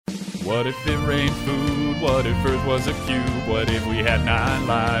What if it rained food? What if Earth was a cube? What if we had 9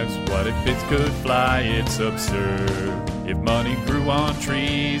 lives? What if bits could fly? It's absurd. If money grew on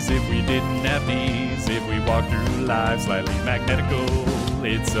trees, if we didn't have knees, if we walked through life slightly magnetical,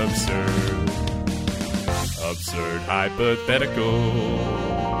 it's absurd. Absurd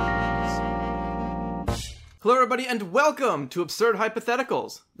hypotheticals. Hello everybody and welcome to Absurd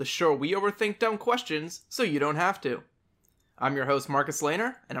Hypotheticals, the show where we overthink dumb questions so you don't have to. I'm your host Marcus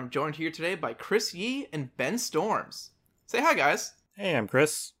Lehner, and I'm joined here today by Chris Yee and Ben Storms. Say hi guys. Hey, I'm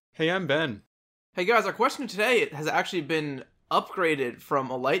Chris. Hey, I'm Ben. Hey guys, our question today has actually been upgraded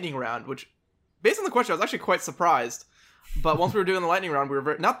from a lightning round, which, based on the question, I was actually quite surprised. But once we were doing the lightning round, we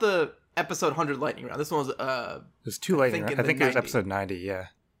were not the episode 100 lightning round. This one was There's two lightning rounds. I think it was episode 90, yeah.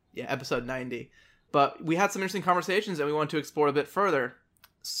 Yeah, episode 90. But we had some interesting conversations and we wanted to explore a bit further.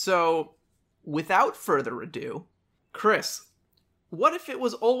 So, without further ado, Chris, what if it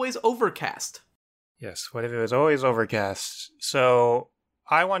was always overcast? Yes, what if it was always overcast? So,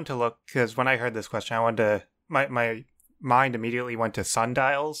 I wanted to look, because when I heard this question, I wanted to, my mind immediately went to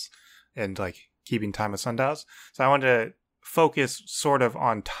sundials and, like, keeping time with sundials. So I wanted to focus sort of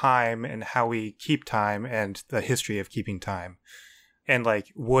on time and how we keep time and the history of keeping time. And,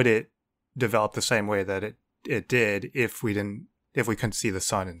 like, would it develop the same way that it did if we couldn't see the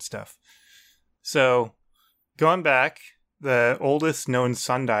sun and stuff? So, going back, the oldest known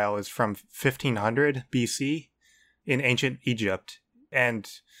sundial is from 1500 BC in ancient Egypt, and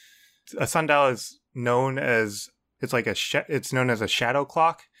a sundial is known as it's known as a shadow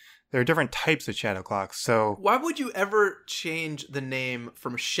clock. There are different types of shadow clocks. So why would you ever change the name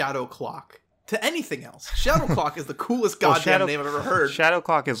from shadow clock to anything else? Shadow clock is the coolest goddamn name I've ever heard. Shadow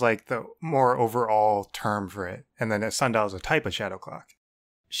clock is like the more overall term for it, and then a sundial is a type of shadow clock.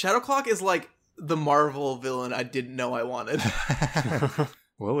 Shadow clock is like the Marvel villain I didn't know I wanted.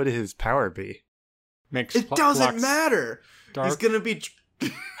 What would his power be? It doesn't matter. Dark. He's gonna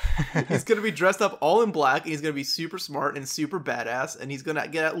be dressed up all in black, and he's gonna be super smart and super badass, and he's gonna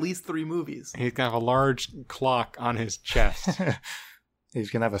get at least 3 movies. He's gonna have a large clock on his chest. He's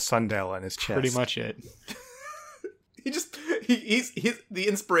gonna have a sundial on his chest. Pretty much it. He's the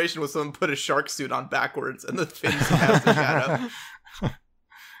inspiration was someone put a shark suit on backwards, and the fins cast a shadow.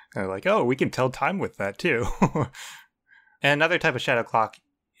 They're like, oh, we can tell time with that too. And another type of shadow clock,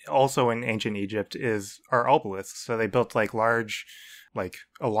 also in ancient Egypt, are obelisks. So they built like large, like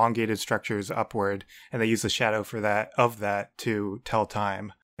elongated structures upward, and they use the shadow of that to tell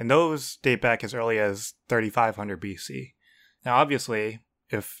time. And those date back as early as 3500 BC. Now, obviously,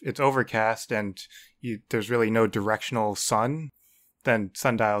 if it's overcast and there's really no directional sun, then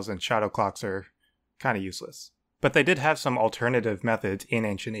sundials and shadow clocks are kind of useless. But they did have some alternative methods in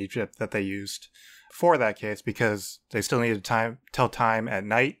ancient Egypt that they used for that case, because they still needed to tell time at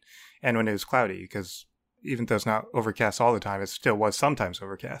night and when it was cloudy, because even though it's not overcast all the time, it still was sometimes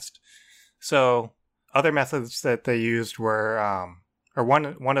overcast. So other methods that they used were, or one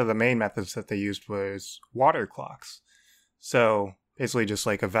of the main methods that they used was water clocks. So basically just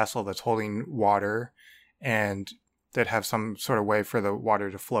like a vessel that's holding water and that have some sort of way for the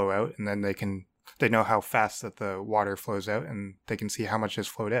water to flow out, and then they know how fast that the water flows out, and they can see how much has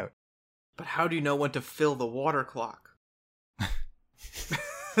flowed out. But how do you know when to fill the water clock?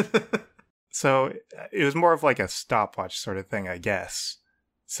 So it was more of like a stopwatch sort of thing, I guess.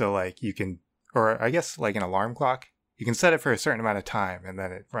 So like or I guess like an alarm clock, you can set it for a certain amount of time and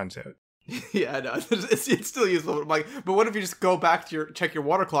then it runs out. Yeah, no, it's still useful. But what if you just go back to check your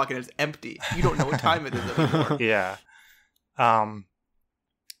water clock and it's empty? You don't know what time it is anymore. Yeah.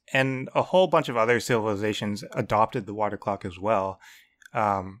 And a whole bunch of other civilizations adopted the water clock as well.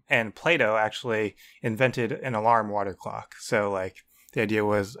 And Plato actually invented an alarm water clock. So like the idea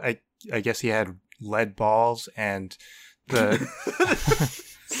was, I guess he had lead balls and the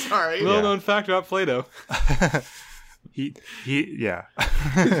sorry, well-known fact about Plato. Yeah.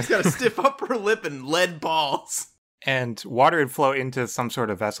 He's got a stiff upper lip and lead balls. And water would flow into some sort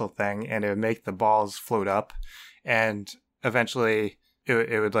of vessel thing, and it would make the balls float up, and eventually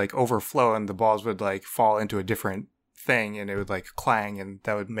it would like overflow, and the balls would like fall into a different thing, and it would like clang, and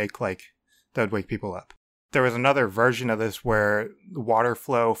that would wake people up. There was another version of this where the water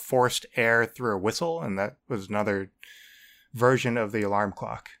flow forced air through a whistle, and that was another version of the alarm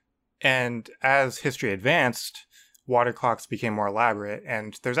clock. And as history advanced, water clocks became more elaborate,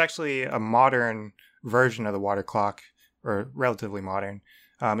 and there's actually a modern version of the water clock, or relatively modern.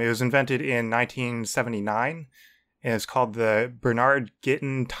 It was invented in 1979, and it's called the Bernard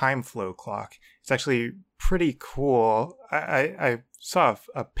Gittin Time Flow Clock. It's actually pretty cool. I saw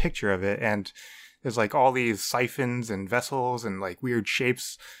a picture of it, and There's like all these siphons and vessels and like weird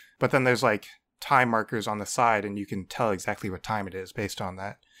shapes, but then there's like time markers on the side, and you can tell exactly what time it is based on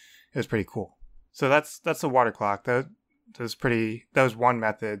that. It was pretty cool. So that's the water clock. That was one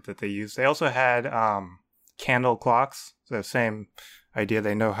method that they used. They also had candle clocks. So same idea.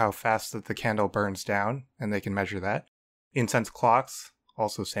 They know how fast that the candle burns down, and they can measure that. Incense clocks,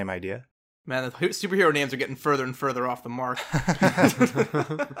 also same idea. Man, the superhero names are getting further and further off the mark.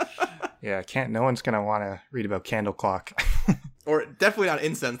 Yeah, no one's gonna want to read about candle clock. Or definitely not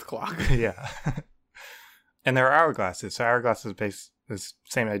incense clock. Yeah. And there are hourglasses. So hourglass is the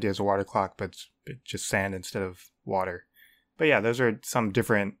same idea as a water clock, but it's just sand instead of water. But yeah, those are some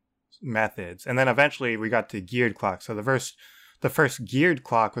different methods. And then eventually we got to geared clocks. So the first geared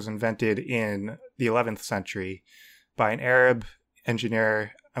clock was invented in the 11th century by an Arab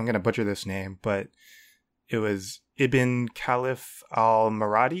engineer. I'm going to butcher this name, but it was Ibn Khalif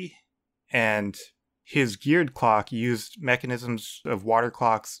al-Maradi. And his geared clock used mechanisms of water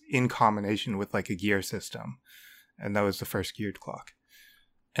clocks in combination with like a gear system. And that was the first geared clock.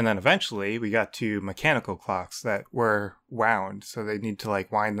 And then eventually we got to mechanical clocks that were wound. So they need to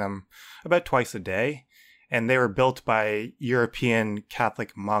like wind them about twice a day. And they were built by European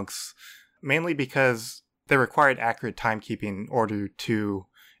Catholic monks, mainly because they required accurate timekeeping in order to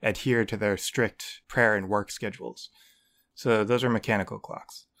adhere to their strict prayer and work schedules. So those are mechanical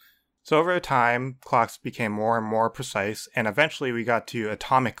clocks. So over time, clocks became more and more precise, and eventually we got to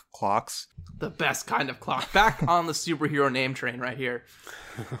atomic clocks. The best kind of clock. Back on the superhero name train right here.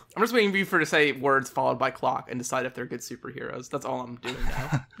 I'm just waiting for you to say words followed by clock and decide if they're good superheroes. That's all I'm doing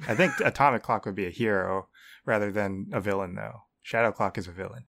now. I think atomic clock would be a hero rather than a villain, though. Shadow clock is a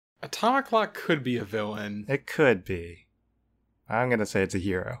villain. Atomic clock could be a villain. It could be. I'm going to say it's a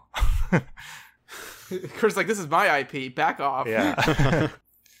hero. Kurt's like, this is my IP. Back off. Yeah.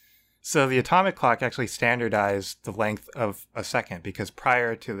 So the atomic clock actually standardized the length of a second, because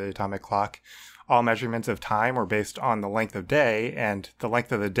prior to the atomic clock, all measurements of time were based on the length of day, and the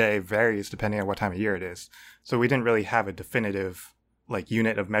length of the day varies depending on what time of year it is. So we didn't really have a definitive like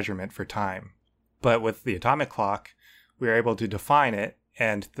unit of measurement for time. But with the atomic clock, we were able to define it,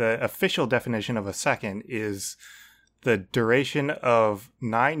 and the official definition of a second is the duration of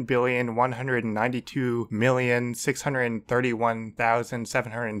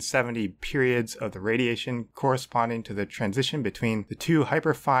 9,192,631,770 periods of the radiation corresponding to the transition between the two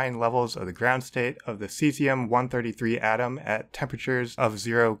hyperfine levels of the ground state of the cesium-133 atom at temperatures of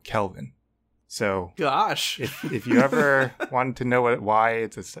 0 Kelvin. So, gosh, if you ever wanted to know why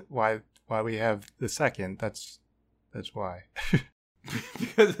we have the second, that's why.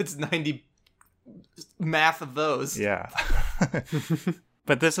 Because it's 90 math of those. Yeah.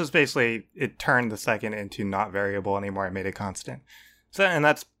 But this is basically, it turned the second into not variable anymore. It made it constant. So, and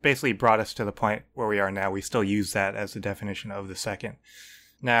that's basically brought us to the point where we are now. We still use that as the definition of the second.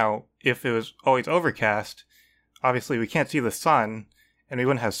 Now, if it was always overcast, obviously we can't see the sun, and we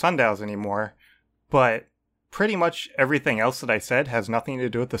wouldn't have sundials anymore. But pretty much everything else that I said has nothing to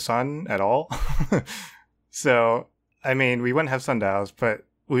do with the sun at all. So, I mean, we wouldn't have sundials, but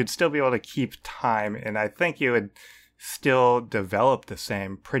we'd still be able to keep time, and I think it would still develop the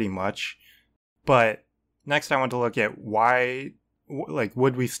same pretty much. But next I want to look at why, like,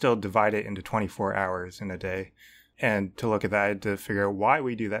 would we still divide it into 24 hours in a day? And to look at that, I had to figure out why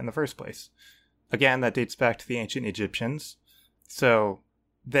we do that in the first place. Again, that dates back to the ancient Egyptians. So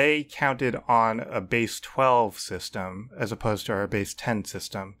they counted on a base 12 system as opposed to our base 10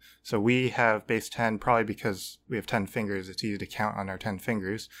 system. So we have base 10 probably because we have 10 fingers. It's easy to count on our 10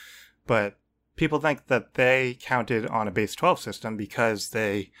 fingers. But people think that they counted on a base 12 system because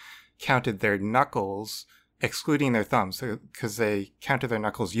they counted their knuckles excluding their thumbs, because they counted their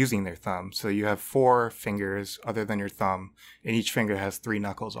knuckles using their thumb. So you have 4 fingers other than your thumb, and each finger has 3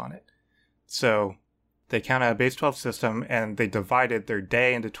 knuckles on it. So they counted a base 12 system, and they divided their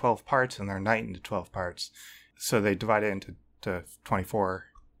day into 12 parts and their night into 12 parts. So they divided into 24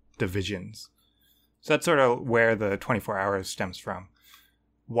 divisions. So that's sort of where the 24 hours stems from.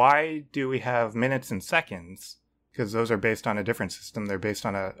 Why do we have minutes and seconds? Because those are based on a different system. They're based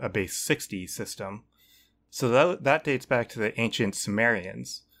on a base 60 system. So that dates back to the ancient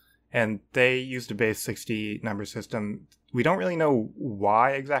Sumerians. And they used a base 60 number system. We don't really know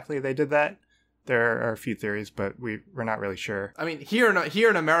why exactly they did that. There are a few theories, but we're not really sure. I mean, here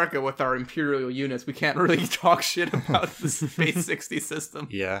in America with our imperial units, we can't really talk shit about this base 60 system.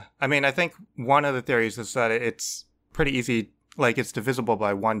 Yeah. I mean, I think one of the theories is that it's pretty easy, like it's divisible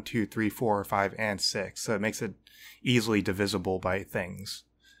by 1, 2, 3, 4, 5, and 6. So it makes it easily divisible by things.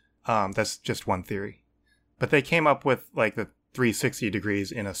 That's just one theory. But they came up with like the 360 degrees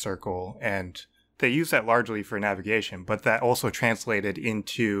in a circle and they used that largely for navigation, but that also translated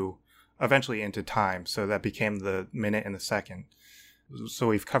eventually into time. So that became the minute and the second. So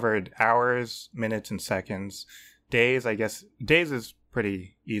we've covered hours, minutes, and seconds. Days, I guess, days is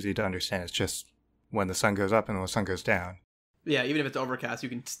pretty easy to understand. It's just when the sun goes up and when the sun goes down. Yeah, even if it's overcast, you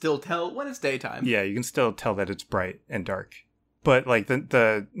can still tell when it's daytime. Yeah, you can still tell that it's bright and dark. But like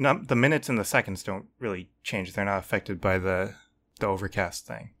the minutes and the seconds don't really change. They're not affected by the overcast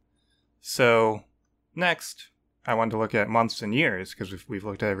thing. So next, I wanted to look at months and years because we've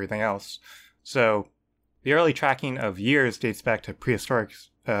looked at everything else. So the early tracking of years dates back to prehistoric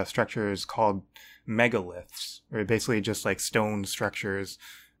structures called megaliths, or basically just like stone structures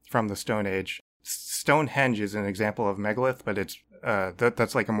from the Stone Age. Stonehenge is an example of megalith, but it's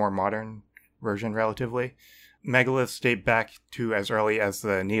that's like a more modern version relatively. Megaliths date back to as early as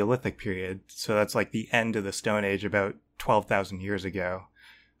the Neolithic period, so that's like the end of the Stone Age, about 12,000 years ago.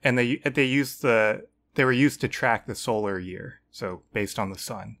 And they were used to track the solar year, so based on the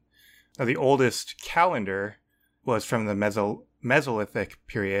sun. Now, the oldest calendar was from the Mesolithic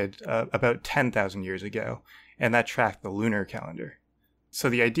period, about 10,000 years ago, and that tracked the lunar calendar. So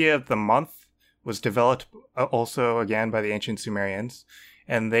the idea of the month was developed also again by the ancient Sumerians,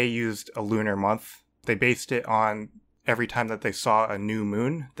 and they used a lunar month. They based it on every time that they saw a new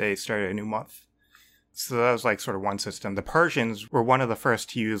moon, they started a new month. So that was like sort of one system. The Persians were one of the first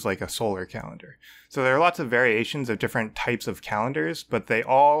to use like a solar calendar. So there are lots of variations of different types of calendars, but they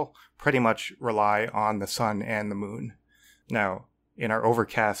all pretty much rely on the sun and the moon. Now, in our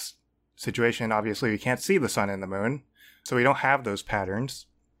overcast situation, obviously we can't see the sun and the moon, so we don't have those patterns.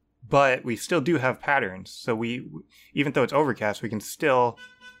 But we still do have patterns. So we, even though it's overcast, we can still...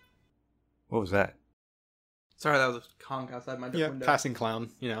 What was that? Sorry, that was a conch outside my window. Yeah, passing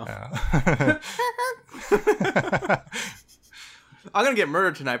clown, you know. I'm gonna get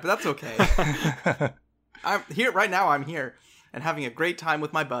murdered tonight, but that's okay. I'm here right now. I'm here and having a great time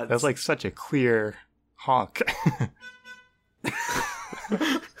with my buds. That's like such a clear honk.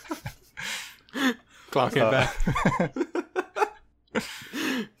 Clown came back.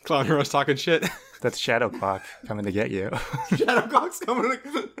 Clown Hero's talking shit. That's Shadow Clock coming to get you. Shadow Clock's coming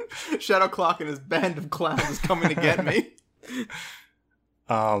to... Shadow Clock and his band of clowns is coming to get me.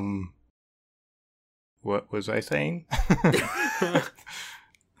 What was I saying?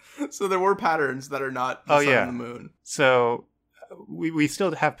 So there were patterns that are not the sun and the moon. So we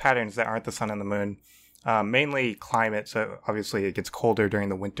still have patterns that aren't the sun and the moon. Mainly climate. So obviously it gets colder during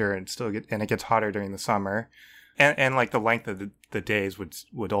the winter and it gets hotter during the summer. And like the length of the days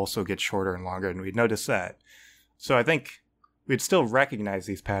would also get shorter and longer, and we'd notice that. So I think we'd still recognize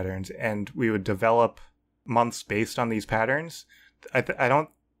these patterns, and we would develop months based on these patterns. I don't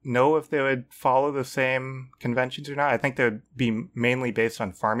know if they would follow the same conventions or not. I think they would be mainly based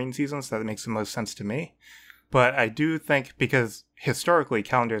on farming seasons. So that makes the most sense to me. But I do think, because historically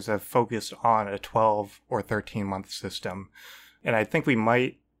calendars have focused on a 12 or 13 month system, and I think we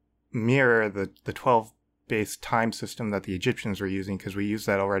might mirror the 12 based time system that the Egyptians were using, because we use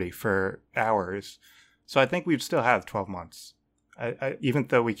that already for hours. So I think we'd still have 12 months. Even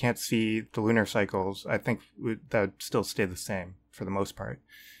though we can't see the lunar cycles, I think that would still stay the same for the most part.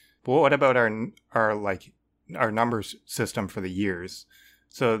 But what about our numbers system for the years?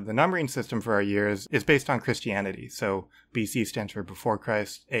 So the numbering system for our years is based on Christianity. So BC stands for before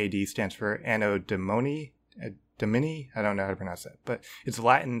Christ, AD stands for Anno Domini, I don't know how to pronounce that, but it's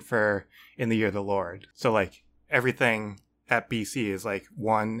Latin for in the year of the Lord. So like everything at BC is like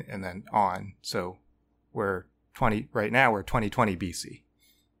 1 and then on. So we're 20 right now. We're 2020 BC,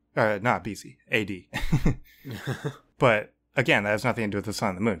 not BC, AD. But again, that has nothing to do with the sun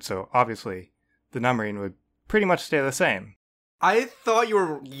and the moon. So obviously, the numbering would pretty much stay the same. I thought you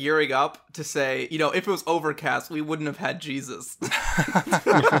were gearing up to say, if it was overcast, we wouldn't have had Jesus.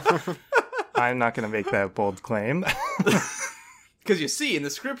 I'm not going to make that bold claim. Because you see, in the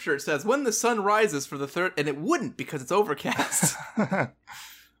scripture, it says, when the sun rises for the third, and it wouldn't because it's overcast.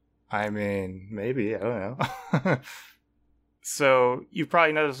 I mean, maybe, I don't know. So you've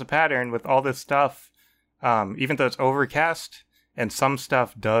probably noticed a pattern with all this stuff, even though it's overcast, and some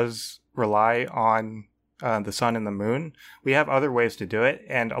stuff does rely on the sun and the moon, we have other ways to do it,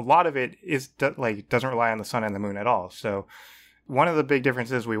 and a lot of it doesn't rely on the sun and the moon at all. So one of the big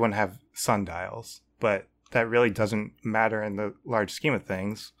differences, we wouldn't have sundials, but that really doesn't matter in the large scheme of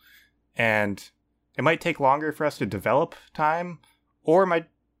things. And it might take longer for us to develop time, or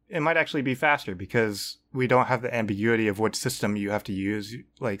it might actually be faster because we don't have the ambiguity of what system you have to use.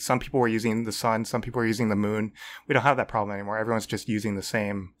 Like some people were using the sun, some people are using the moon. We don't have that problem anymore. Everyone's just using the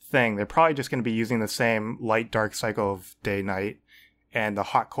same thing. They're probably just going to be using the same light-dark cycle of day-night, and the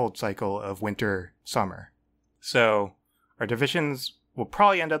hot-cold cycle of winter-summer. So our divisions will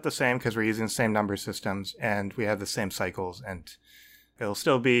probably end up the same because we're using the same number systems and we have the same cycles, and it'll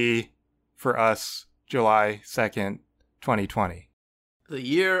still be, for us, July 2nd, 2020. The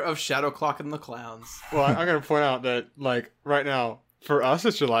year of Shadow Clock and the Clowns. Well, I'm going to point out that, like, right now, for us,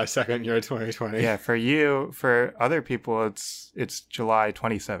 it's July 2nd, year 2020. Yeah, for other people, it's July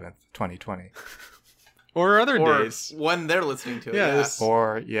 27th, 2020. Or other Or days. when they're listening to it. Yes. Yeah.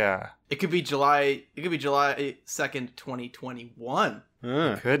 Or, yeah, It could be July 2nd, 2021.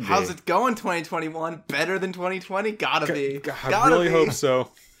 could be. How's it going, 2021? Better than 2020? Gotta be. I Gotta really be. hope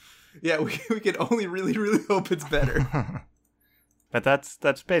so. Yeah, we can only really, really hope it's better. But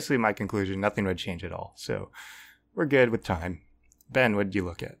that's basically my conclusion. Nothing would change at all. So we're good with time. Ben, what did you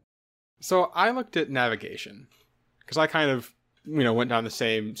look at? So I looked at navigation because I kind of, went down the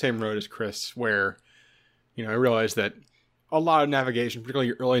same road as Chris, where, I realized that a lot of navigation,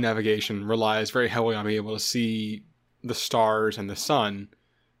 particularly early navigation, relies very heavily on being able to see the stars and the sun,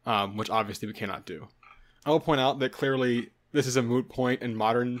 which obviously we cannot do. I will point out that clearly this is a moot point in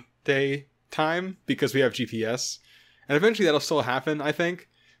modern day time because we have GPS, and eventually that'll still happen, I think,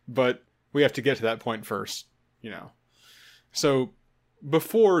 but we have to get to that point first, So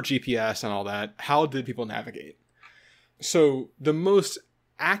before GPS and all that, how did people navigate? So the most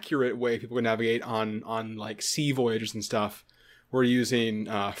accurate way people could navigate on like sea voyages and stuff were using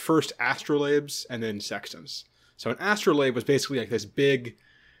first astrolabes and then sextants. So an astrolabe was basically like this big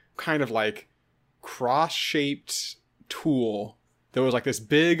kind of like cross-shaped tool that was like this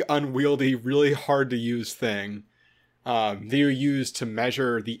big, unwieldy, really hard to use thing that you use to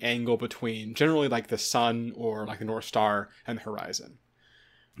measure the angle between generally like the sun or like the North Star and the horizon.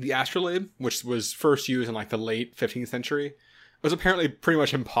 The astrolabe, which was first used in like the late 15th century, was apparently pretty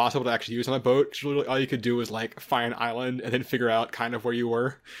much impossible to actually use on a boat, because really all you could do was like find an island and then figure out kind of where you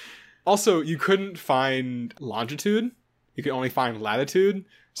were. Also, you couldn't find longitude. You could only find latitude.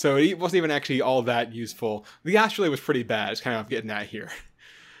 So it wasn't even actually all that useful. The astrolabe was pretty bad. It's kind of what I'm getting at here.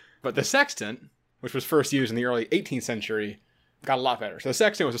 But the sextant, which was first used in the early 18th century, got a lot better. So the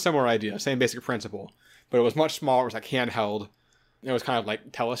sextant was a similar idea, same basic principle, but it was much smaller. It was like handheld. It was kind of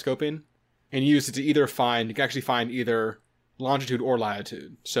like telescoping, and you used it to you could actually find either longitude or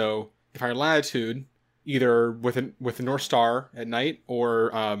latitude. So you find latitude either with the North Star at night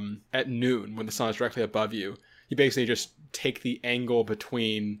or at noon when the sun is directly above you. You basically just take the angle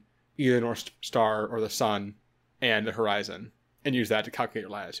between either the North Star or the sun and the horizon and use that to calculate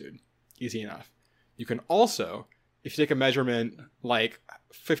your latitude. Easy enough. You can also, if you take a measurement like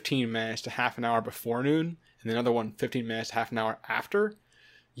 15 minutes to half an hour before noon, and then another one 15 minutes to half an hour after,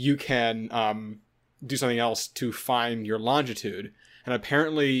 you can do something else to find your longitude. And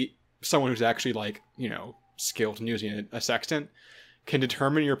apparently someone who's actually like, skilled in using a sextant can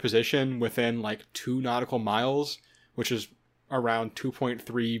determine your position within like 2 nautical miles, which is around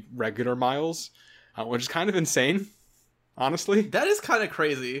 2.3 regular miles, which is kind of insane, honestly. That is kind of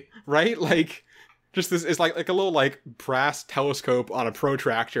crazy. Right? Like, just this is like a little like brass telescope on a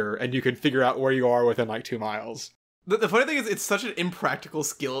protractor, and you can figure out where you are within like 2 miles. The funny thing is, it's such an impractical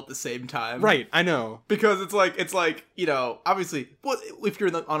skill at the same time. Right, I know. Because it's like obviously, if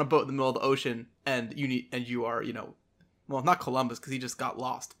you're on a boat in the middle of the ocean and you are, well, not Columbus because he just got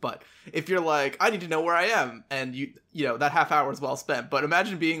lost, but if you're like, I need to know where I am, and that half hour is well spent. But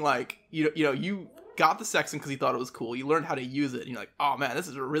imagine being like, you got the sextant because you thought it was cool. You learned how to use it, and you're like, oh man, this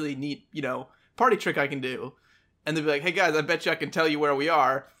is a really neat, party trick I can do. And they'd be like, hey guys, I bet you I can tell you where we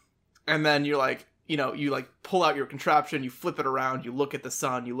are. And then you're like, you like pull out your contraption, you flip it around, you look at the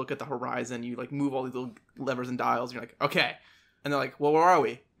sun, you look at the horizon, you like move all these little levers and dials, and you're like, okay. And they're like, well, where are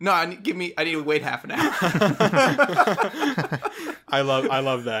we? No, I need to wait half an hour. I love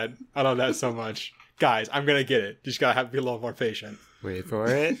that. I love that so much. Guys, I'm going to get it. Just got to be a little more patient. Wait for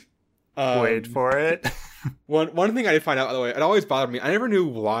it. Wait for it. One thing I did find out, by the way, it always bothered me. I never knew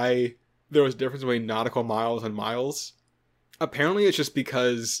why there was a difference between nautical miles and miles. Apparently it's just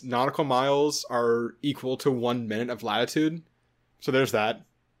because nautical miles are equal to 1 minute of latitude. So there's that.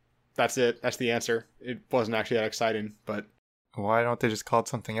 That's it. That's the answer. It wasn't actually that exciting, but... Why don't they just call it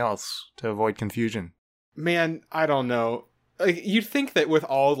something else to avoid confusion? Man, I don't know. Like, you'd think that with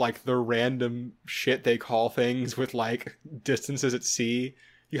all, like, the random shit they call things with, like, distances at sea,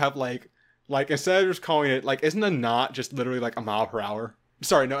 you have, like, instead of just calling it, like, isn't a knot just literally, like, a mile per hour?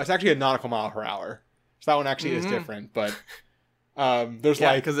 Sorry, no, it's actually a nautical mile per hour. So that one actually is different, but... there's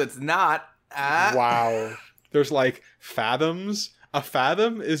because it's not. Wow. There's like fathoms. A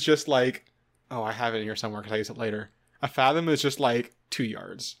fathom is just like, oh, I have it in here somewhere because I use it later. A fathom is just like 2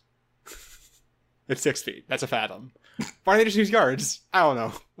 yards. It's 6 feet. That's a fathom. Why don't they just use yards? I don't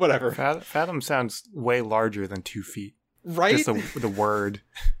know. Whatever. Fathom sounds way larger than 2 feet. Right? Just the word.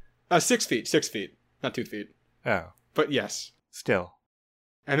 6 feet. 6 feet. Not 2 feet. Oh. But yes. Still.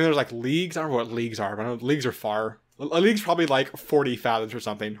 And then there's like leagues. I don't know what leagues are, but I know leagues are far. A league's probably like 40 fathoms or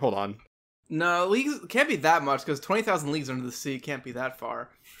something. Hold on. No, leagues can't be that much because 20,000 leagues under the sea can't be that far.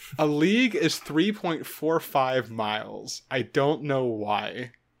 A league is 3.45 miles. I don't know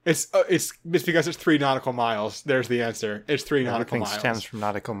why. It's because it's 3 nautical miles. There's the answer. It's 3 nautical Everything miles. stems from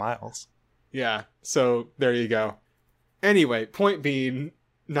nautical miles. Yeah, so there you go. Anyway, point being,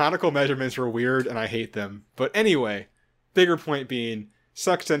 nautical measurements are weird and I hate them. But anyway, bigger point being,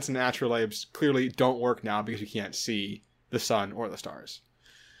 sextants and astrolabes clearly don't work now because you can't see the sun or the stars.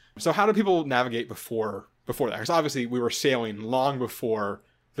 So how do people navigate before that? Because obviously we were sailing long before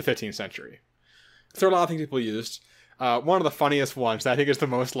the 15th century. So there are a lot of things people used. One of the funniest ones that I think is the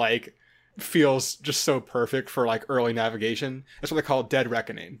most like feels just so perfect for like early navigation is what they call dead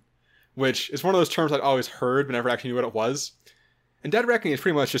reckoning, which is one of those terms I'd always heard but never actually knew what it was. And dead reckoning is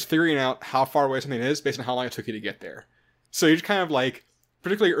pretty much just figuring out how far away something is based on how long it took you to get there. So you just kind of like,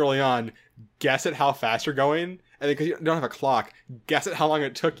 particularly early on, guess at how fast you're going, and then because you don't have a clock, guess at how long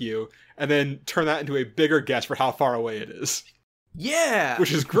it took you, and then turn that into a bigger guess for how far away it is. Yeah!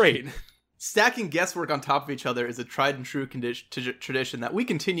 Which is great. Stacking guesswork on top of each other is a tried and true tradition that we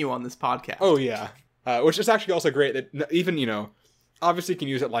continue on this podcast. Oh, yeah. Which is actually also great that even, obviously you can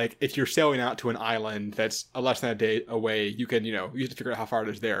use it like if you're sailing out to an island that's less than a day away, you can, use it to figure out how far it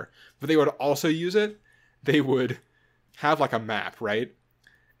is there. But they would also use it, they would have like a map, right?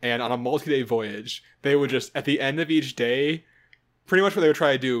 And on a multi-day voyage, they would just, at the end of each day, pretty much what they would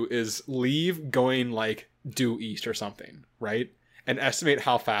try to do is leave going like due east or something, right? And estimate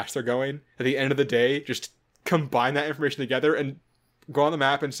how fast they're going. At the end of the day, just combine that information together and go on the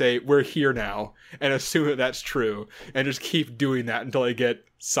map and say, we're here now, and assume that that's true, and just keep doing that until they get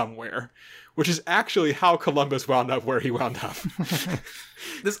somewhere. Which is actually how Columbus wound up where he wound up.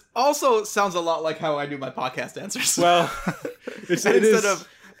 This also sounds a lot like how I do my podcast answers. Well,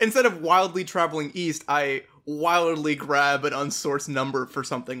 instead of wildly traveling east, I wildly grab an unsourced number for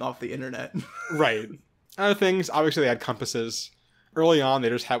something off the internet. Right. Other things, obviously they had compasses. Early on, they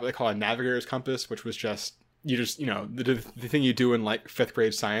just had what they call a navigator's compass, which was just, the thing you do in like 5th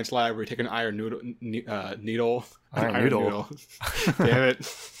grade science lab where you take an iron needle. Iron noodle. Damn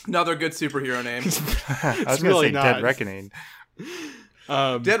it. Another good superhero name. I was going to say Dead Reckoning.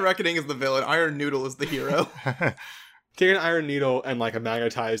 Dead Reckoning is the villain. Iron Noodle is the hero. Take an iron needle and like a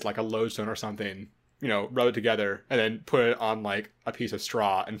magnetized like a lodestone or something, rub it together and then put it on like a piece of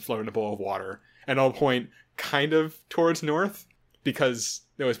straw and float in a bowl of water. And it'll point kind of towards north because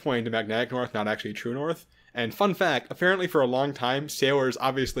it was pointing to magnetic north, not actually true north. And fun fact, apparently for a long time, sailors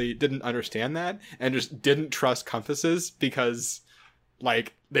obviously didn't understand that and just didn't trust compasses because,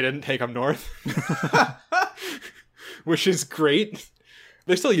 like, they didn't take them north. Which is great.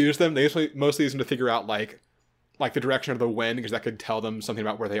 They still use them. They mostly use them to figure out, like the direction of the wind because that could tell them something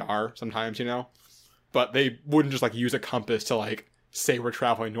about where they are sometimes, But they wouldn't just, like, use a compass to, like, say we're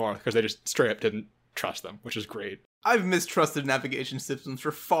traveling north because they just straight up didn't trust them, which is great. I've mistrusted navigation systems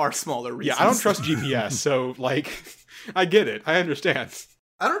for far smaller reasons. Yeah, I don't trust GPS, so like, I get it. I understand.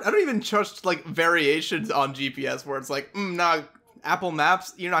 I don't even trust like variations on GPS where it's like, nah, Apple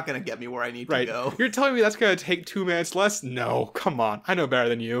Maps, you're not gonna get me where I need to go. You're telling me that's gonna take 2 minutes less? No, come on. I know better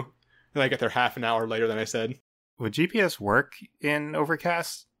than you. And I get there half an hour later than I said. Would GPS work in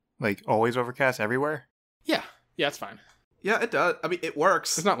overcast? Like always overcast everywhere? Yeah, it's fine. Yeah, it does. I mean, it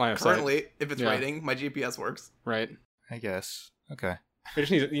works. It's not line of sight. Currently, if it's raining, my GPS works. Right. I guess. Okay. It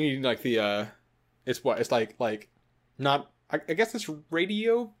just needs, you need like the, it's like, not, I guess it's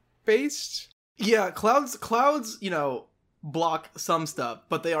radio based? Yeah, clouds, block some stuff,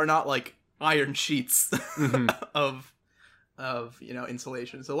 but they are not like iron sheets of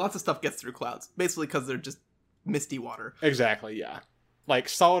insulation. So lots of stuff gets through clouds, basically because they're just misty water. Exactly, yeah. Like,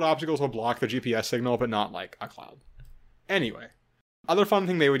 solid obstacles will block the GPS signal, but not like a cloud. Anyway, other fun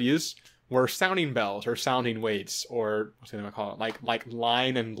thing they would use were sounding bells or sounding weights or what's the name I call it? Like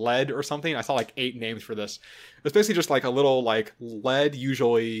line and lead or something. I saw like 8 names for this. It's basically just like a little like lead,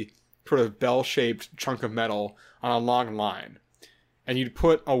 usually sort of bell-shaped chunk of metal on a long line, and you'd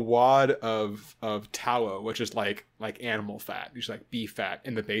put a wad of tallow, which is like animal fat, usually like beef fat,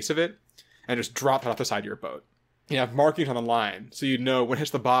 in the base of it, and just drop it off the side of your boat. You have markings on the line, so you'd know when it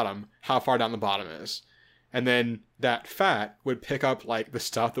hits the bottom how far down the bottom is. And then that fat would pick up like the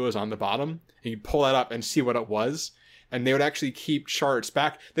stuff that was on the bottom, and you'd pull that up and see what it was. And they would actually keep charts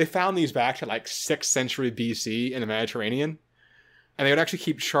back. They found these back to like 6th century BC in the Mediterranean. And they would actually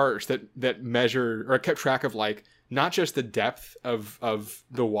keep charts that measured or kept track of like not just the depth of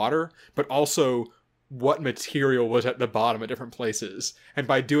the water, but also what material was at the bottom at different places. And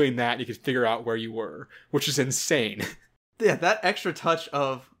by doing that, you could figure out where you were, which is insane. Yeah, that extra touch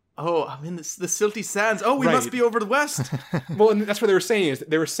of, oh, I'm in the silty sands. Oh, we Right. must be over the west. Well, and that's what they were saying, is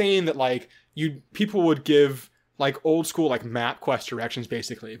they were saying that like people would give like old school like map quest directions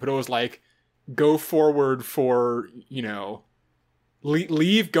basically, but it was like go forward for, you know,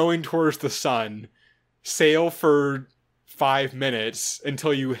 leave going towards the sun, sail for 5 minutes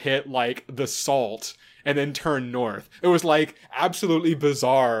until you hit like the salt, and then turn north. It was like absolutely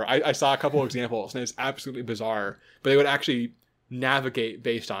bizarre. I saw a couple examples and it's absolutely bizarre, but they would actually navigate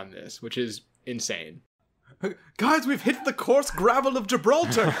based on this, which is insane. Guys, we've hit the coarse gravel of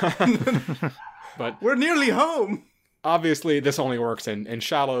Gibraltar. But We're nearly home. obviously this only works in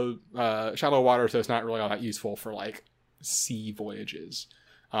shallow water, so it's not really all that useful for like sea voyages.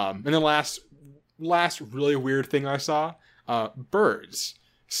 And the last really weird thing I saw, birds.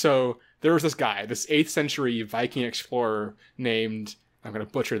 So there was this guy, this 8th century Viking explorer named, I'm going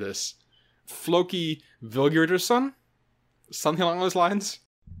to butcher this, Floki Vilgjerdsson? Something along those lines.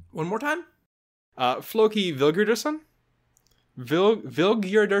 One more time? Floki Vilgjerdsson?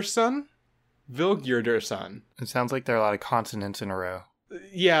 Vilgjerdsson? It sounds like there are a lot of consonants in a row.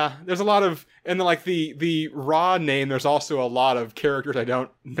 Yeah, there's a lot of, and then like the raw name, there's also a lot of characters I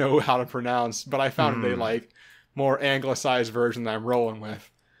don't know how to pronounce, but I found a like more anglicized version that I'm rolling with.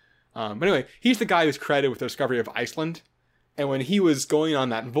 But anyway, he's the guy who's credited with the discovery of Iceland, and when he was going on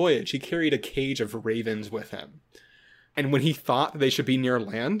that voyage, he carried a cage of ravens with him. And when he thought that they should be near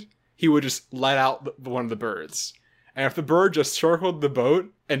land, he would just let out one of the birds. And if the bird just circled the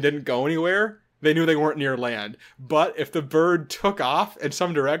boat and didn't go anywhere, they knew they weren't near land. But if the bird took off in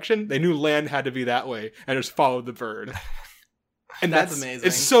some direction, they knew land had to be that way, and just followed the bird. And That's amazing.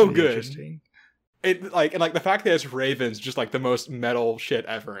 It's so good. Interesting. It like the fact that it's ravens, just like the most metal shit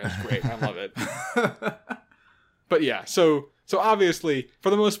ever. And it's great. I love it. But yeah, so obviously, for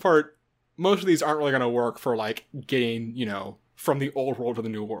the most part, most of these aren't really going to work for like getting, you know, from the old world to the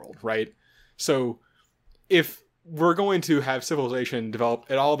new world, right? So if we're going to have civilization develop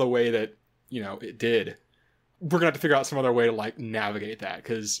it all the way that, you know, it did, we're going to have to figure out some other way to like navigate that,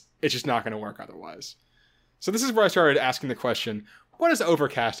 because it's just not going to work otherwise. So this is where I started asking the question, what does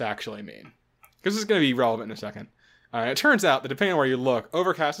overcast actually mean? Because this is going to be relevant in a second. It turns out that depending on where you look,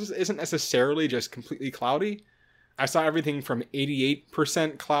 overcast isn't necessarily just completely cloudy. I saw everything from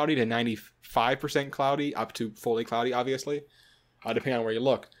 88% cloudy to 95% cloudy, up to fully cloudy, obviously, depending on where you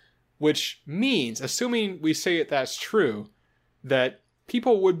look. Which means, assuming we say that's true, that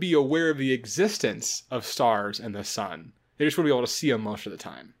people would be aware of the existence of stars and the sun. They just wouldn't be able to see them most of the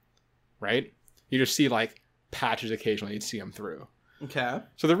time, right? You just see like patches occasionally, you'd see them through. Okay.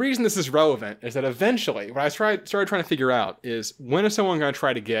 So the reason this is relevant is that eventually, what I started trying to figure out is, when is someone going to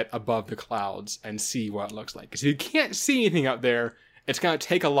try to get above the clouds and see what it looks like? Because if you can't see anything up there, it's going to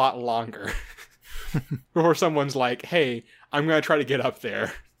take a lot longer before someone's like, hey, I'm going to try to get up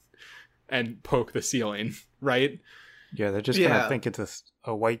there and poke the ceiling, right? Yeah, they're just gonna think it's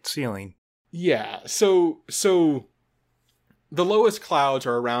a white ceiling. Yeah, so the lowest clouds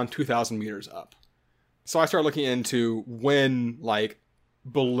are around 2,000 meters up. So I started looking into when, like,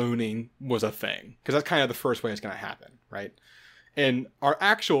 ballooning was a thing, because that's kind of the first way it's going to happen, right? In our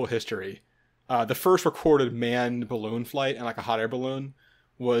actual history, the first recorded manned balloon flight and like a hot air balloon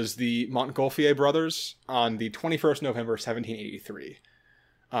was the Montgolfier brothers on the 21st November 1783.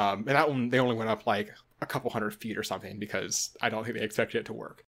 And that one, they only went up like a couple hundred feet or something, because I don't think they expected it to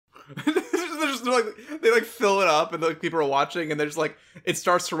work. They fill it up, and the people are watching, and they're just like, it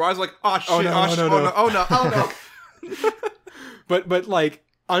starts to rise, like, oh shit, Oh, no, oh, no, shit, no, oh no. no, oh no, oh no. But like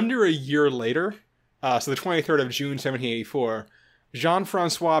under a year later, so the 23rd of June 1784,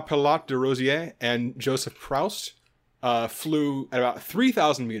 Jean-Francois Pilote de Rosier and Joseph Proust flew at about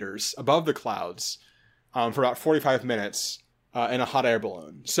 3,000 meters above the clouds for about 45 minutes in a hot air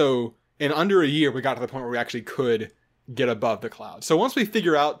balloon. So in under a year, we got to the point where we actually could get above the clouds. So once we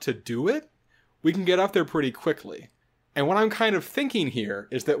figure out to do it, we can get up there pretty quickly. And what I'm kind of thinking here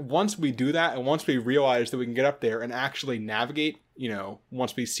is that once we do that, and once we realize that we can get up there and actually navigate, you know,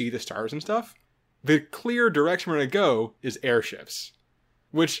 once we see the stars and stuff, the clear direction we're going to go is airships.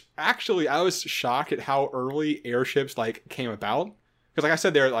 Which actually, I was shocked at how early airships like came about. Because like I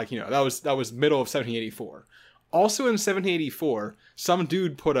said, they're like, you know, that was middle of 1784. Also in 1784, some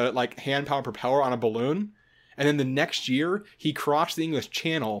dude put a like hand-powered propeller on a balloon, and then the next year he crossed the English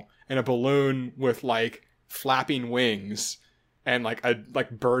Channel in a balloon with like flapping wings and like a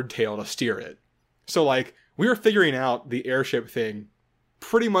bird tail to steer it. So like we were figuring out the airship thing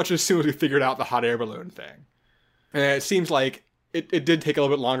pretty much as soon as we figured out the hot air balloon thing. And it seems like it did take a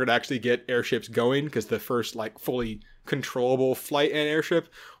little bit longer to actually get airships going, because the first like fully controllable flight and airship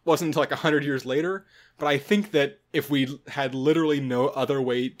wasn't until like 100 years later. But I think that if we had literally no other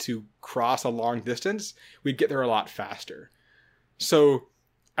way to cross a long distance, we'd get there a lot faster. So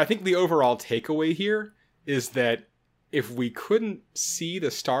I think the overall takeaway here is that if we couldn't see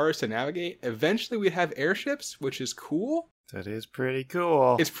the stars to navigate, eventually we'd have airships, which is cool. That is pretty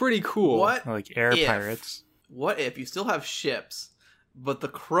cool. It's pretty cool. What like air if- pirates. What if you still have ships, but the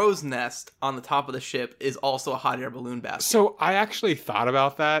crow's nest on the top of the ship is also a hot air balloon basket? So I actually thought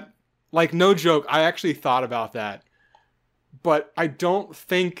about that. Like, no joke, I actually thought about that. But I don't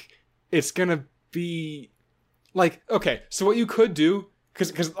think it's gonna be... Like, okay, so what you could do...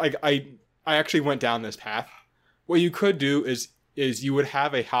 Because like, I actually went down this path. What you could do is you would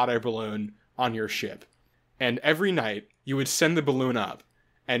have a hot air balloon on your ship. And every night, you would send the balloon up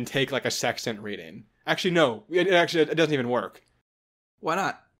and take like a sextant reading. Actually, no. It doesn't even work. Why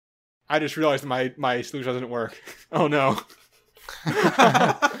not? I just realized my solution doesn't work. Oh no.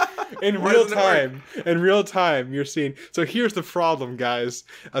 In Why real doesn't it time, you're seeing... So here's the problem, guys.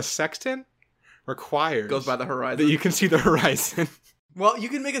 A sextant requires... Goes by the horizon. that you can see the horizon. Well, you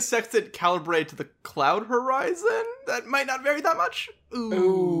can make a sextant calibrate to the cloud horizon. That might not vary that much.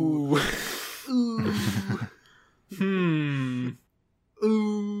 Ooh. Ooh. Ooh.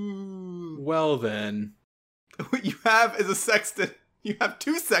 Ooh. Well then. What you have is a sextant. You have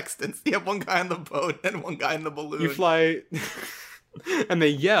two sextants. You have one guy on the boat and one guy in the balloon. You fly... and they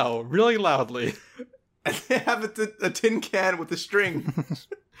yell really loudly. And they have a tin can with a string.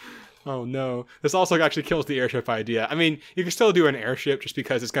 Oh no. This also actually kills the airship idea. I mean, you can still do an airship just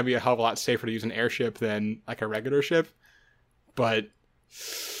because it's going to be a hell of a lot safer to use an airship than like a regular ship. But...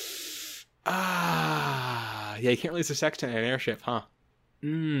 yeah, you can't release a sextant in an airship, huh?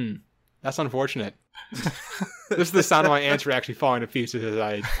 That's unfortunate. This is the sound of my answer actually falling to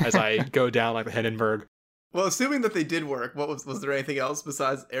pieces as I go down like the Hindenburg. Well, assuming that they did work, was there anything else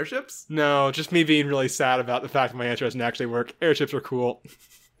besides airships? No, just me being really sad about the fact that my answer doesn't actually work. Airships are cool.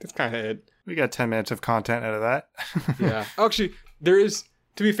 That's kind of it. We got 10 minutes of content out of that. Yeah. Actually, there is,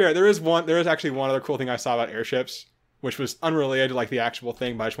 to be fair, there is actually one other cool thing I saw about airships, which was unrelated to like the actual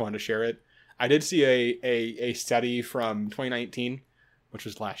thing, but I just wanted to share it. I did see a study from 2019, which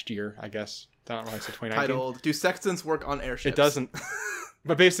was last year, I guess. I don't know why I said 2019. Titled, "Do Sextants Work on Airships?" It doesn't.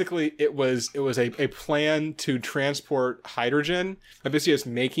 But basically, it was a plan to transport hydrogen. Basically, it's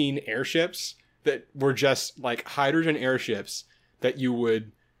making airships that were just like hydrogen airships that you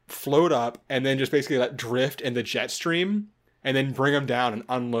would float up and then just basically let drift in the jet stream and then bring them down and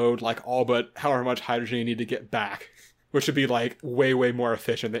unload like all but however much hydrogen you need to get back, which would be like way, way more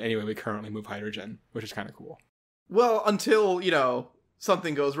efficient than any way we currently move hydrogen, which is kind of cool. Well, until,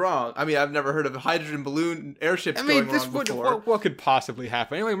 something goes wrong. I mean, I've never heard of hydrogen balloon airships going wrong before. What could possibly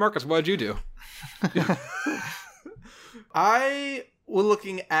happen? Anyway, Marcus, what did you do? I was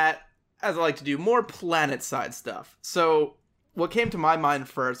looking at, as I like to do, more planet-side stuff. So what came to my mind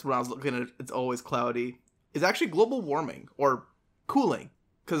first when I was looking at It's Always Cloudy is actually global warming, or cooling.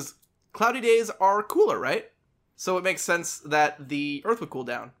 Because cloudy days are cooler, right? So it makes sense that the Earth would cool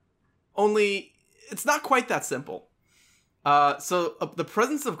down. Only, it's not quite that simple. The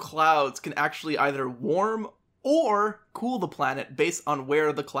presence of clouds can actually either warm or cool the planet based on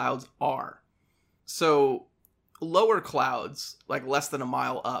where the clouds are. So lower clouds, like less than a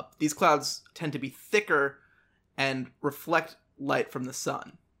mile up, these clouds tend to be thicker and reflect light from the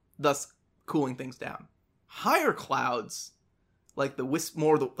sun, thus cooling things down. Higher clouds, like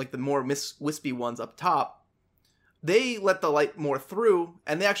the more wispy ones up top, they let the light more through,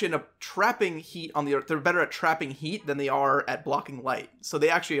 and they actually end up trapping heat on the Earth. They're better at trapping heat than they are at blocking light. So they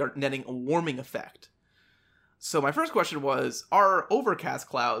actually are netting a warming effect. So my first question was, are overcast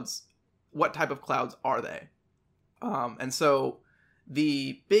clouds, what type of clouds are they? And so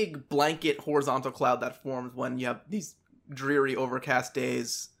the big blanket horizontal cloud that forms when you have these dreary overcast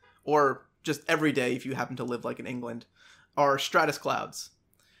days, or just every day if you happen to live like in England, are stratus clouds.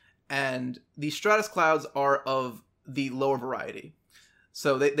 And these stratus clouds are of the lower variety.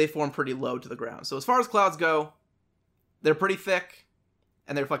 So they form pretty low to the ground. So as far as clouds go, they're pretty thick,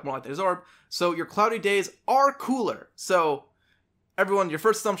 and they reflect more light than they absorb. So your cloudy days are cooler. So everyone, your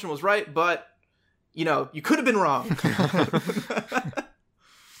first assumption was right, but, you could have been wrong.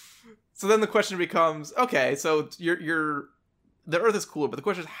 So then the question becomes, okay, so the Earth is cooler, but the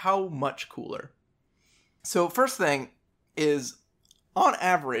question is how much cooler? So first thing is, on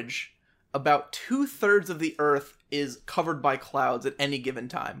average, about 2/3 of the Earth is covered by clouds at any given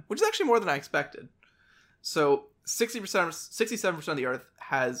time, which is actually more than I expected. So 67% of the Earth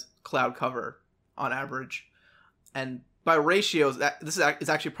has cloud cover on average. And by ratios, this is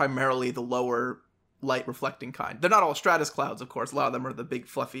actually primarily the lower light reflecting kind. They're not all stratus clouds, of course. A lot of them are the big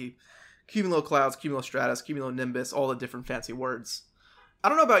fluffy cumuloclouds, cumulostratus, cumulonimbus, all the different fancy words. I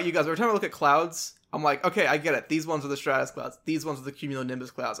don't know about you guys, but every time I look at clouds, I'm like, okay, I get it. These ones are the stratus clouds. These ones are the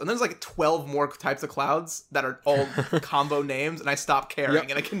cumulonimbus clouds. And there's like 12 more types of clouds that are all combo names, and I stop caring,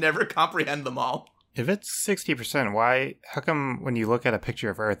 and I can never comprehend them all. If it's 60%, how come when you look at a picture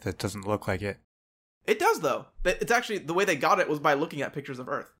of Earth, it doesn't look like it? It does, though. It's actually, the way they got it was by looking at pictures of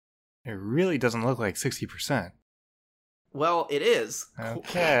Earth. It really doesn't look like 60%. Well, it is.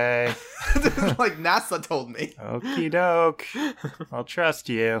 Okay. Like NASA told me. Okie doke. I'll trust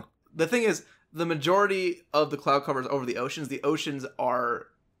you. The thing is, the majority of the cloud cover is over the oceans. The oceans are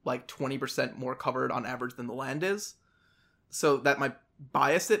like 20% more covered on average than the land is. So that might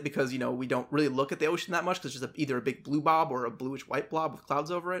bias it because, we don't really look at the ocean that much because it's just either a big blue blob or a bluish white blob with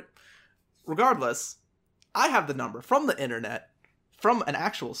clouds over it. Regardless, I have the number from the internet, from an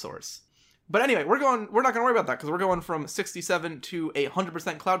actual source. But anyway, we're not going to worry about that because we're going from 67 to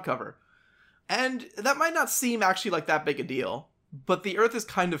 100% cloud cover. And that might not seem actually like that big a deal, but the Earth is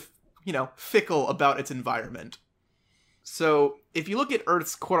kind of, fickle about its environment. So if you look at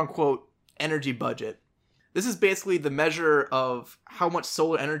Earth's quote-unquote energy budget, this is basically the measure of how much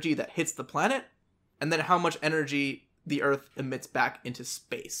solar energy that hits the planet, and then how much energy the Earth emits back into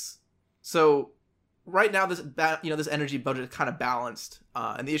space. So right now, this energy budget is kind of balanced,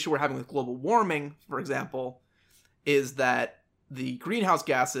 and the issue we're having with global warming, for example, is that the greenhouse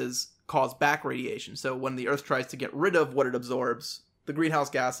gases cause back radiation. So when the Earth tries to get rid of what it absorbs, the greenhouse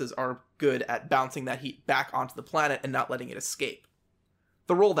gases are good at bouncing that heat back onto the planet and not letting it escape.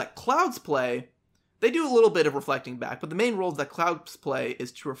 The role that clouds play, they do a little bit of reflecting back, but the main role that clouds play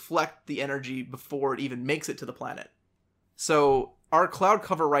is to reflect the energy before it even makes it to the planet. So our cloud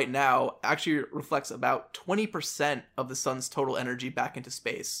cover right now actually reflects about 20% of the sun's total energy back into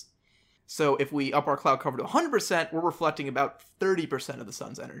space. So if we up our cloud cover to 100%, we're reflecting about 30% of the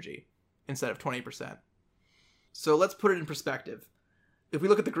sun's energy instead of 20%. So let's put it in perspective. If we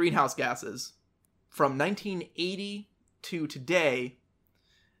look at the greenhouse gases, from 1980 to today,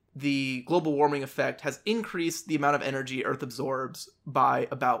 the global warming effect has increased the amount of energy Earth absorbs by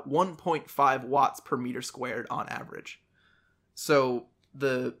about 1.5 watts per meter squared on average. So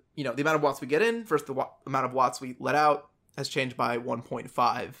the amount of watts we get in versus the amount of watts we let out has changed by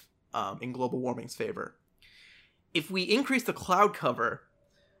 1.5 in global warming's favor. If we increase the cloud cover,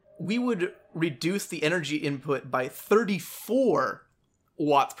 we would reduce the energy input by 34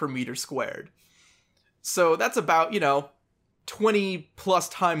 watts per meter squared. So that's about, 20 plus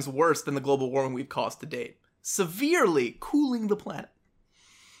times worse than the global warming we've caused to date, severely cooling the planet.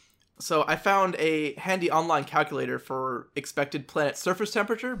 So I found a handy online calculator for expected planet surface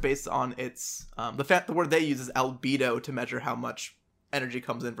temperature based on its the word they use is albedo to measure how much energy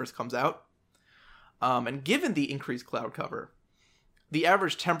comes in versus comes out. And given the increased cloud cover, the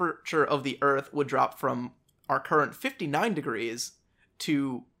average temperature of the Earth would drop from our current 59 degrees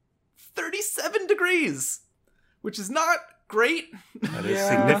to 37 degrees, which is not great. That is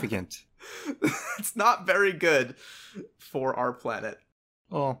significant. It's not very good for our planet.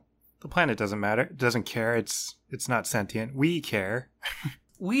 Well, the planet doesn't matter. It doesn't care. It's not sentient. We care.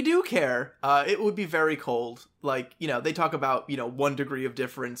 We do care. It would be very cold. Like, they talk about, 1 degree of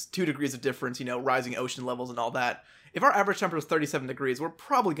difference, 2 degrees of difference, rising ocean levels and all that. If our average temperature is 37 degrees, we're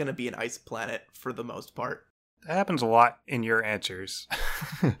probably going to be an ice planet for the most part. That happens a lot in your answers.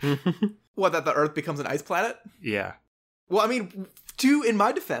 What, that the Earth becomes an ice planet? Yeah. Well, I mean, in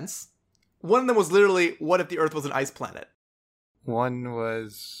my defense, one of them was literally, what if the Earth was an ice planet? One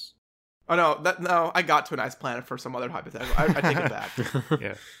was... Oh, no, I got to an ice planet for some other hypothetical. I take it back.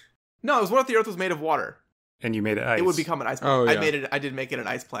 Yeah. No, it was what if the Earth was made of water? And you made it ice. It would become an ice planet. Oh, yeah. I did make it an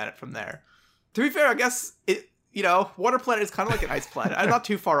ice planet from there. To be fair, I guess water planet is kind of like an ice planet. I'm not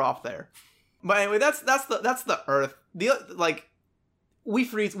too far off there. But anyway, that's the Earth. We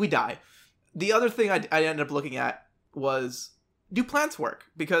freeze, we die. The other thing I ended up looking at was, do plants work?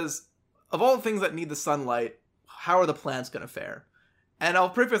 Because of all the things that need the sunlight, how are the plants going to fare? And I'll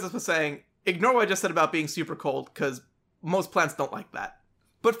preface this with saying, ignore what I just said about being super cold, because most plants don't like that.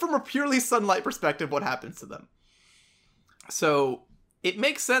 But from a purely sunlight perspective, what happens to them? So it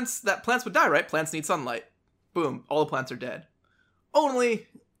makes sense that plants would die, right? Plants need sunlight. Boom, all the plants are dead. Only,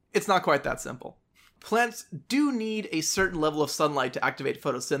 it's not quite that simple. Plants do need a certain level of sunlight to activate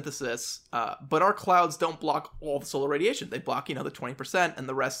photosynthesis, but our clouds don't block all the solar radiation. They block, the 20%, and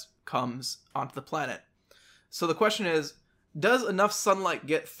the rest comes onto the planet. So the question is, does enough sunlight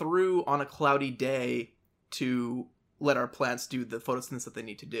get through on a cloudy day to let our plants do the photosynthesis that they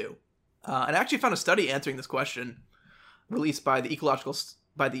need to do? And I actually found a study answering this question, released by the Ecological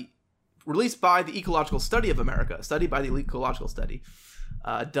Study of America, a study by the Ecological Study,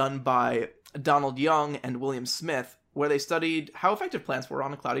 done by Donald Young and William Smith, where they studied how effective plants were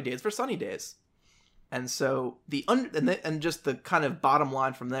on cloudy days for sunny days. And so just the kind of bottom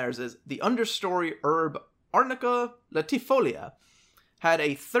line from theirs is the understory herb Arnica latifolia had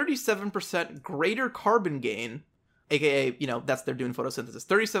a 37% greater carbon gain, aka, that's they're doing photosynthesis,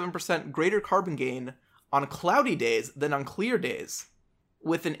 37% greater carbon gain on cloudy days than on clear days,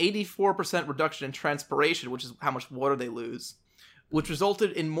 with an 84% reduction in transpiration, which is how much water they lose, which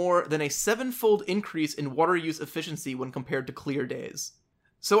resulted in more than a 7-fold increase in water use efficiency when compared to clear days.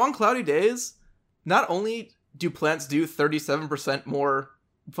 So on cloudy days, not only do plants do 37% more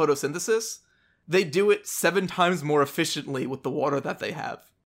photosynthesis, they do it 7 times more efficiently with the water that they have.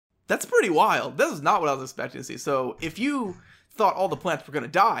 That's pretty wild. This is not what I was expecting to see. So if you thought all the plants were going to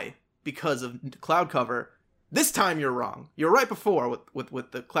die because of cloud cover, this time you're wrong. You're right before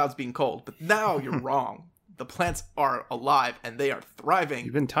with the clouds being cold, but now you're wrong. The plants are alive and they are thriving.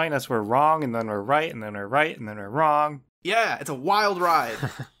 You've been telling us we're wrong, and then we're right, and then we're right, and then we're wrong. Yeah, it's a wild ride.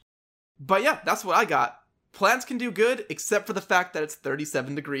 But yeah, that's what I got. Plants can do good, except for the fact that it's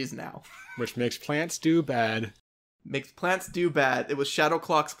 37 degrees now. Which makes plants do bad. Makes plants do bad. It was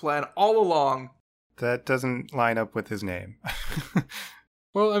Shadowclock's plan all along. That doesn't line up with his name.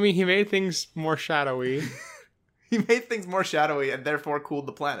 Well, I mean, he made things more shadowy. He made things more shadowy and therefore cooled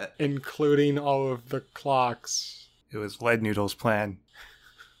the planet. Including all of the clocks. It was Lead Noodle's plan.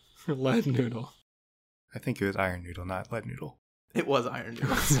 Lead Noodle. I think it was Iron Noodle, not Lead Noodle. It was Iron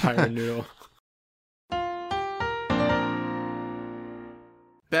Noodle. Iron Noodle.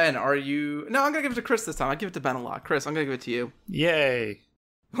 Ben, are you... No, I'm going to give it to Chris this time. I give it to Ben a lot. Chris, I'm going to give it to you. Yay!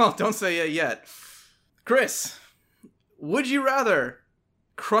 Well, don't say it yet. Chris, would you rather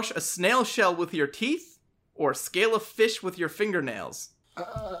crush a snail shell with your teeth or scale a fish with your fingernails?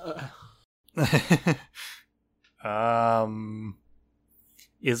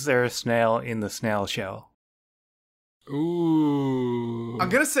 Is there a snail in the snail shell? Ooh. I'm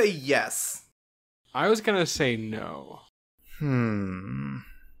going to say yes. I was going to say no.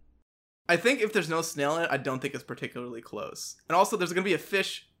 I think if there's no snail in it, I don't think it's particularly close. And also, there's going to be a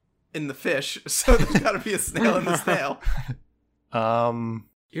fish in the fish, so there's got to be a snail in the snail.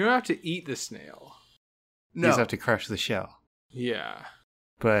 You don't have to eat the snail. You No. just have to crush the shell. Yeah.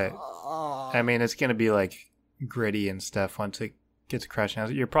 But, I mean, it's going to be, like, gritty and stuff once it gets crushed. Now,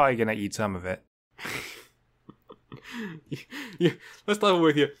 you're probably going to eat some of it. Let's level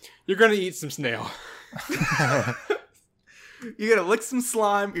with you. You're going to eat some snail. You're going to lick some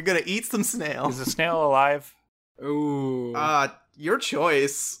slime. You're going to eat some snail. Is the snail alive? Ooh. Your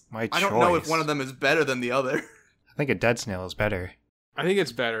choice. My choice. I don't know if one of them is better than the other. I think a dead snail is better. I think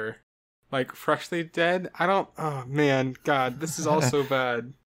it's better. Like, freshly dead? Oh, man. God, this is all so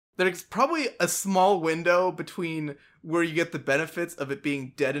bad. There's probably a small window between where you get the benefits of it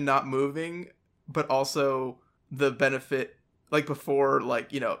being dead and not moving, but also the benefit, like, before,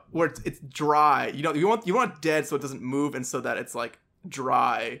 like, where it's dry. You want it dead so it doesn't move and so that it's, like,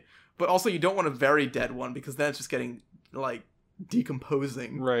 dry. But also you don't want a very dead one because then it's just getting, like,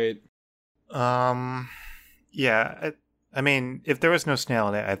 decomposing. Right. Yeah, I mean, if there was no snail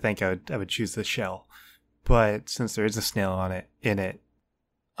in it, I think I would choose the shell. But since there is a snail in it,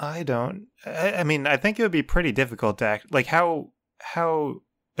 I don't. I mean, I think it would be pretty difficult to act. Like, how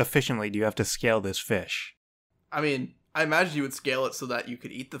efficiently do you have to scale this fish? I mean, I imagine you would scale it so that you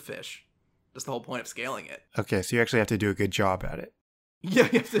could eat the fish. That's the whole point of scaling it. Okay, so you actually have to do a good job at it. Yeah,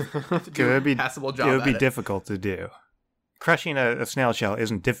 you have to do a passable job. It would be at difficult to do. Crushing a snail shell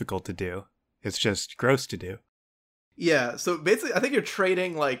isn't difficult to do. It's just gross to do. Yeah, so basically, I think you're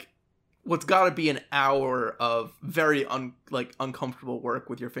trading, like, what's got to be an hour of very uncomfortable work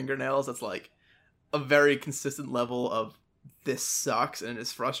with your fingernails. That's like a very consistent level of this sucks and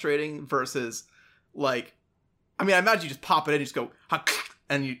it's frustrating versus, like, I mean, I imagine you just pop it in, you just go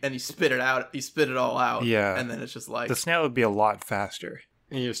and you spit it out, you spit it all out. Yeah, and then it's just like the snail would be a lot faster.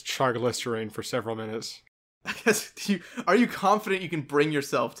 And you just chug Listerine for several minutes. I guess, are you confident you can bring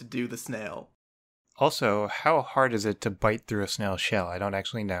yourself to do the snail? Also, how hard is it to bite through a snail shell? I don't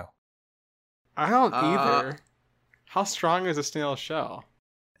actually know. I don't either. How strong is a snail shell?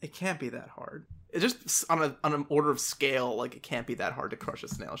 It can't be that hard. It's just on an order of scale, like, it can't be that hard to crush a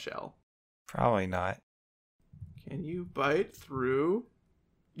snail shell. Probably not. Can you bite through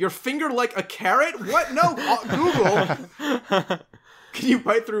your finger like a carrot? What? No, Google. Can you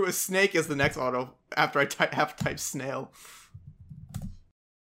bite through a snake as the next auto after I have to type snail?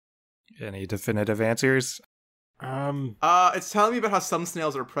 Any definitive answers? It's telling me about how some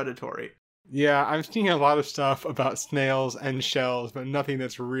snails are predatory. Yeah, I'm seeing a lot of stuff about snails and shells, but nothing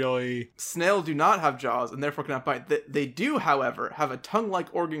that's really... Snails do not have jaws and therefore cannot bite. They do, however, have a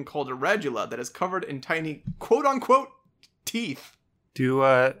tongue-like organ called a radula that is covered in tiny quote-unquote teeth.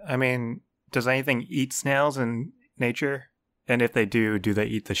 Does anything eat snails in nature? And if they do they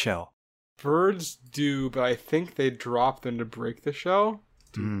eat the shell? Birds do, but I think they drop them to break the shell.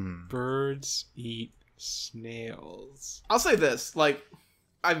 Birds eat snails. I'll say this,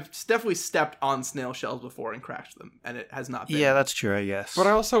 I've definitely stepped on snail shells before and crashed them, and it has not been. Yeah, that's true, I guess. But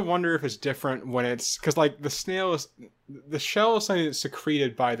I also wonder if it's different when it's... Because, the shell is something that's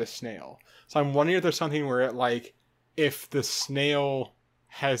secreted by the snail. So I'm wondering if there's something where it, if the snail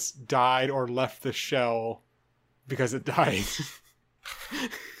has died or left the shell because it died.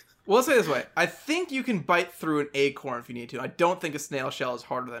 Well, let's say it this way. I think you can bite through an acorn if you need to. I don't think a snail shell is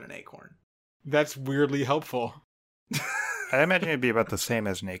harder than an acorn. That's weirdly helpful. I imagine it'd be about the same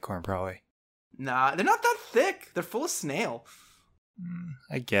as an acorn, probably. Nah, they're not that thick. They're full of snail.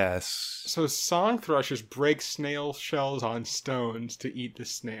 I guess. So song thrushes break snail shells on stones to eat the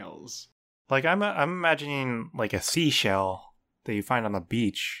snails. I'm imagining a seashell that you find on the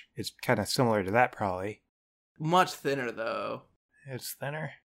beach. It's kind of similar to that, probably. Much thinner, though. It's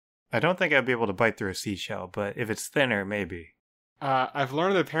thinner? I don't think I'd be able to bite through a seashell, but if it's thinner, maybe. I've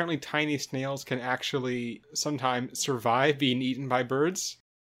learned that apparently tiny snails can actually sometimes survive being eaten by birds.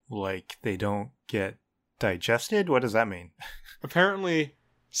 They don't get digested? What does that mean? Apparently,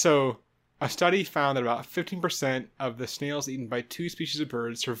 so a study found that about 15% of the snails eaten by two species of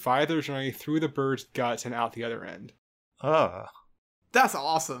birds survive their journey through the bird's guts and out the other end. That's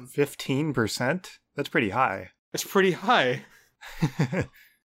awesome. 15%? That's pretty high. It's pretty high.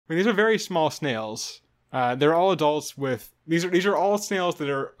 These are very small snails. They're all adults with... These are all snails that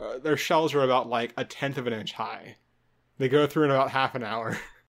are... their shells are about, a tenth of an inch high. They go through in about half an hour.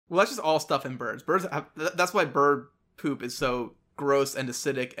 Well, that's just all stuff in birds. That's why bird poop is so gross and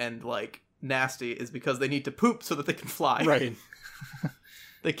acidic and, nasty, is because they need to poop so that they can fly. Right.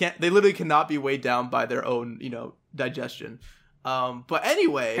 They literally cannot be weighed down by their own, digestion. But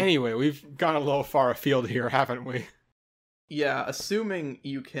anyway... Anyway, we've gone a little far afield here, haven't we? Yeah, assuming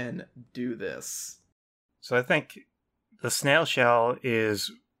you can do this. So I think the snail shell is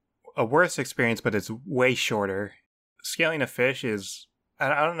a worse experience, but it's way shorter. Scaling a fish is...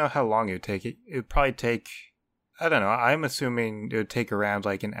 I don't know how long it would take. It would probably take... I don't know. I'm assuming it would take around,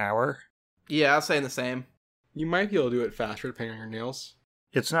 an hour. Yeah, I was saying the same. You might be able to do it faster depending on your nails.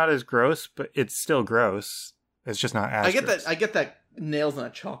 It's not as gross, but it's still gross. It's just not as gross. I get that nails on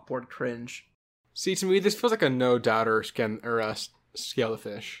a chalkboard cringe. See, to me, this feels like a no-doubter scale the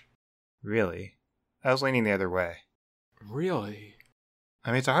fish. Really? I was leaning the other way. Really?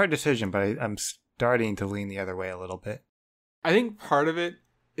 I mean, it's a hard decision, but I'm starting to lean the other way a little bit. I think part of it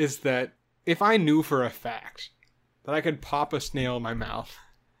is that if I knew for a fact that I could pop a snail in my mouth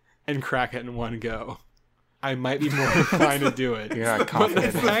and crack it in one go, I might be more inclined to do it. You're not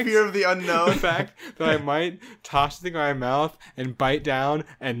confident. But the fear of the unknown. The fact that I might toss the thing in my mouth and bite down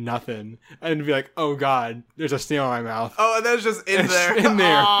and nothing. And be like, oh god, there's a snail in my mouth. Oh, and that's just in there. In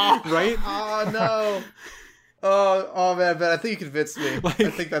there, oh, right? Oh, no. Oh man, Ben, I think you convinced me.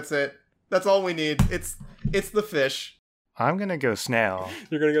 I think that's it. That's all we need. It's the fish. I'm gonna go snail.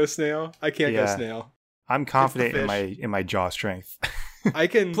 You're gonna go snail? I can't go snail. I'm confident in my jaw strength. I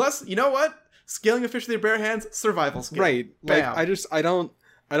can. Plus, you know what? Scaling a fish with your bare hands, survival skill. Right. Bam. I don't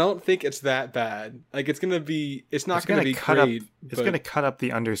think it's that bad. It's not gonna be great. It's gonna cut up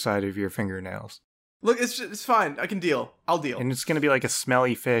the underside of your fingernails. Look, it's fine. I can deal. I'll deal. And it's gonna be like a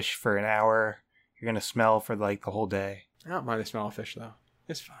smelly fish for an hour. You're gonna smell for the whole day. I don't mind the smell of fish though.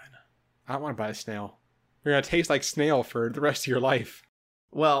 It's fine. I don't want to buy a snail. You're gonna taste like snail for the rest of your life.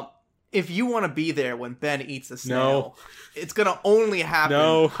 Well, if you want to be there when Ben eats a snail, it's gonna only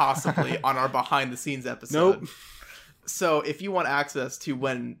happen possibly on our behind the scenes episode. Nope. So if you want access to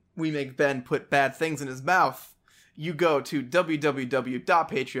when we make Ben put bad things in his mouth, you go to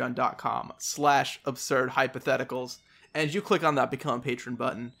www.patreon.com/absurdhypotheticals and you click on that become a patron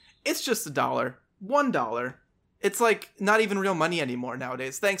button. It's just $1. $1. It's not even real money anymore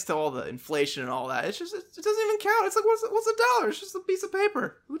nowadays, thanks to all the inflation and all that. It doesn't even count. It's what's $1? It's just a piece of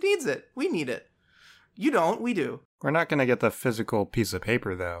paper. Who needs it? We need it. You don't. We do. We're not gonna get the physical piece of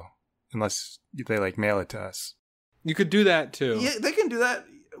paper though, unless they mail it to us. You could do that too. Yeah, they can do that.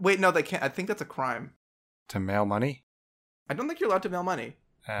 Wait, no, they can't. I think that's a crime. To mail money? I don't think you're allowed to mail money.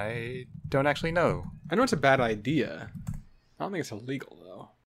 I don't actually know. I know it's a bad idea. I don't think it's illegal though.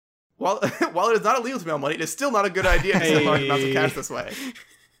 While it is not illegal to mail money, it is still not a good idea to send large amounts of cash this way.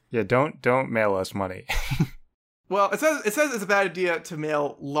 Yeah, don't mail us money. Well, it says it's a bad idea to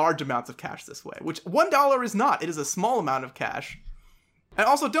mail large amounts of cash this way, which $1 is not. It is a small amount of cash. And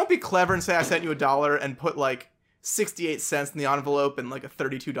also, don't be clever and say I sent you $1 and put like 68 cents in the envelope and like a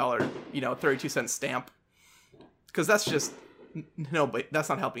 $32, 32-cent stamp. Because that's just that's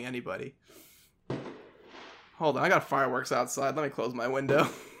not helping anybody. Hold on, I got fireworks outside. Let me close my window.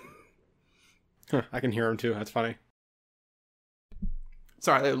 I can hear them too. That's funny.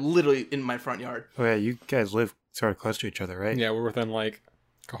 Sorry, they're literally in my front yard. Oh yeah, you guys live sort of close to each other, right? Yeah, we're within like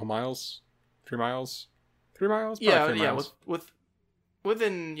a couple miles, 3 miles, 3 miles. Probably Yeah, 3 yeah, miles.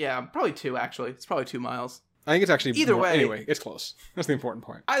 within probably 2 actually. It's probably 2 miles. I think it's actually Either way. Anyway, it's close. That's the important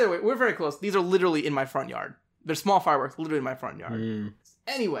point. Either way, we're very close. These are literally in my front yard. They're small fireworks, literally in my front yard. Mm.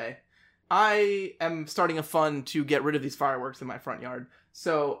 Anyway, I am starting a fund to get rid of these fireworks in my front yard,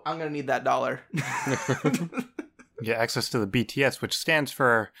 so I'm gonna need that $1. Get access to the BTS, which stands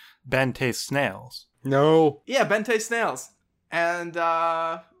for Ben Tastes Snails. No. Yeah, Ben tastes snails, and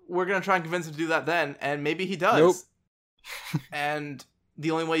we're gonna try and convince him to do that then, and maybe he does. Nope. And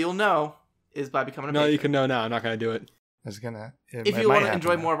the only way you'll know is by becoming a No, patron. you can know now. I'm not going to do it. If you want to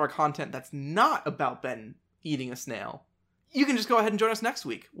enjoy more of our content that's not about Ben eating a snail, you can just go ahead and join us next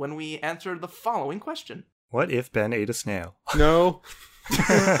week when we answer the following question. What if Ben ate a snail? No.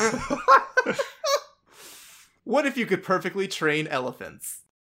 What if you could perfectly train elephants?